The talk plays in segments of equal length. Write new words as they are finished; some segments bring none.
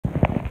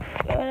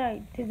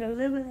Alright, it's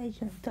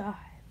elimination time.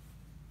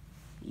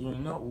 You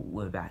know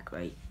we're back,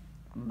 right?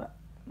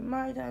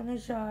 My time to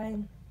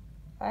shine.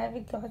 I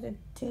haven't gotten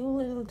too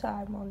little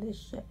time on this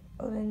show,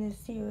 in this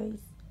series.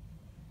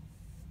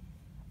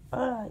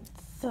 Alright,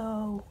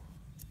 so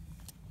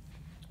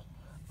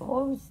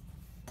before we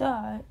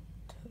start,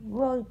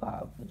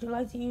 Lollipop, would you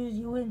like to use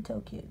your win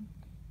token?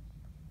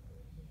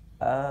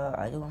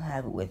 I don't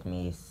have it with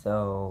me,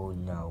 so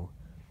no.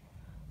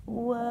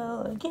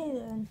 Well, okay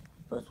then.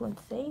 First one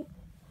safe.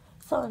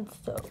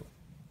 Sunstone.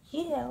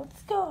 Yeah,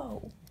 let's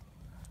go.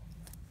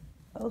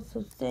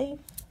 Also safe.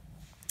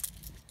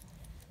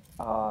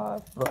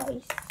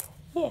 Rice.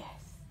 Yes.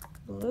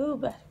 Blue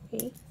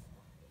battery.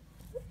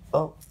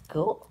 Oh,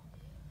 cool.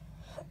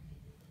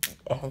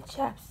 And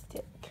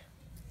chapstick.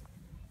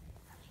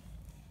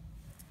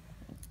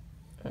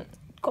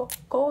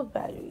 Gold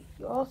battery.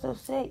 You're also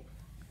safe.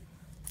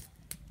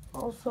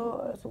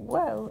 Also, as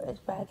well as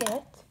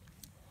baguette,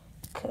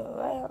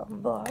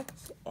 crayon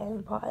box,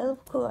 and pile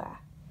of grass.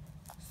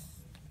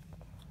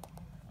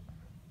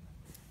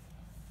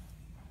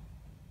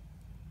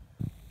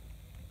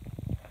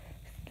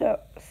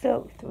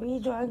 So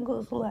 3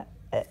 triangles left.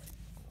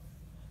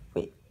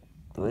 Wait,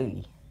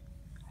 3?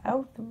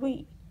 How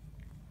 3?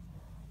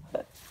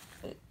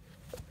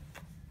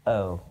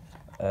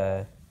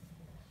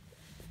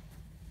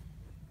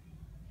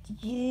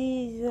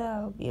 Jeez,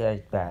 I'll be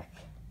right back.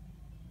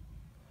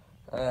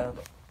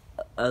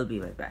 I'll be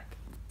right back.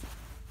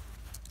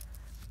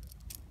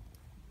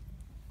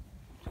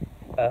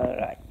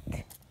 Alright.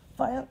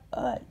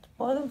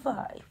 Bottom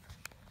 5.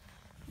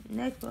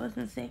 Next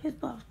person, safest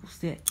possible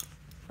stick.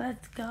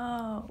 Let's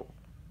go.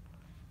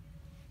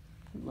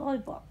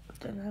 Lollipop,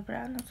 turn that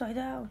around upside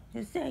down.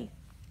 You're safe.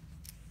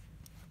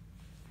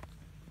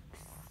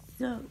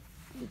 So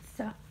it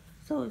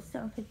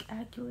sounds like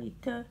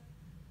calculator.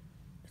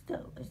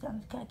 It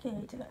sounds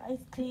calculator.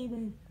 Ice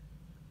cleaning.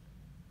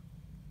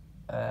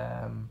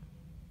 Guess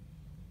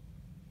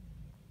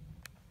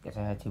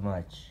I had too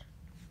much.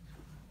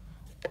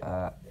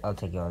 I'll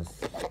take yours.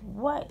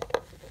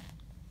 What?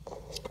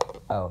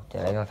 Oh,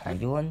 did I not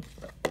have you one?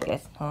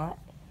 Guess not.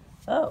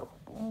 Oh,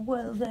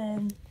 well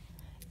then,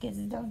 guess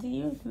it's down to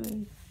you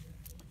 3.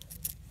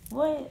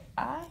 What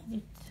I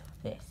did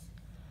this?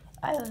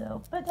 I don't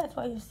know, but that's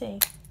why you're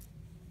safe.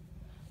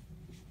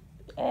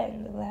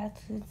 And the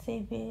last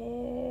safe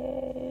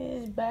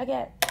is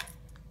baguette.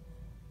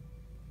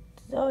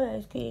 Soda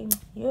ice cream,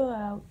 you're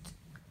out.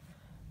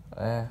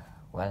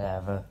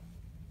 Whatever.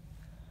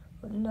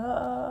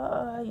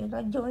 No, you're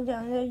not going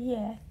down there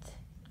yet.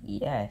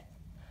 Yes.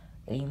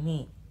 What do you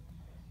mean?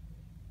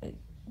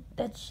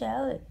 The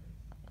challenge.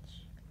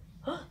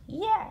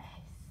 Yes.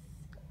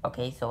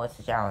 Okay, so what's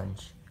the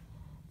challenge?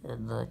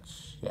 The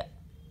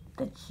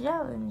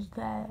challenge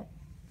that...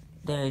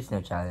 There is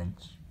no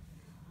challenge.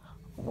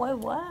 Wait,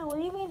 what? What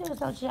do you mean there's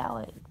no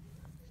challenge?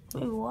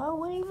 Wait, what?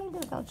 What do you mean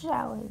there's no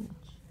challenge?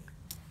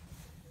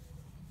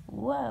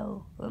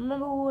 Well,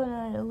 remember when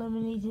I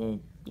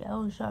eliminated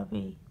Yellow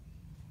Sharpie?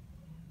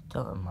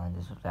 Don't remind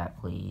us of that,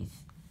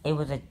 please. It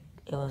was a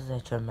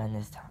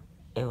tremendous time.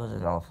 It was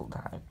an awful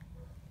time.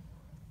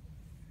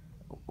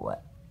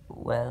 What?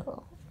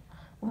 Well,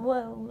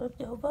 look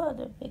no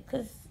further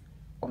because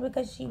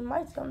she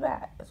might come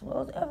back as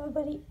well as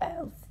everybody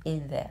else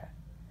in there.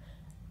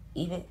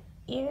 Even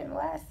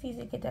last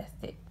season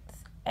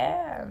contestants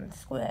and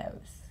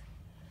squares.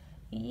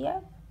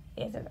 Yep,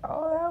 it's an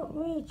all-out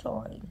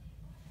rejoin.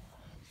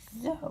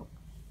 So,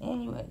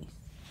 anyways,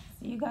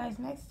 see you guys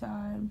next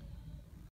time.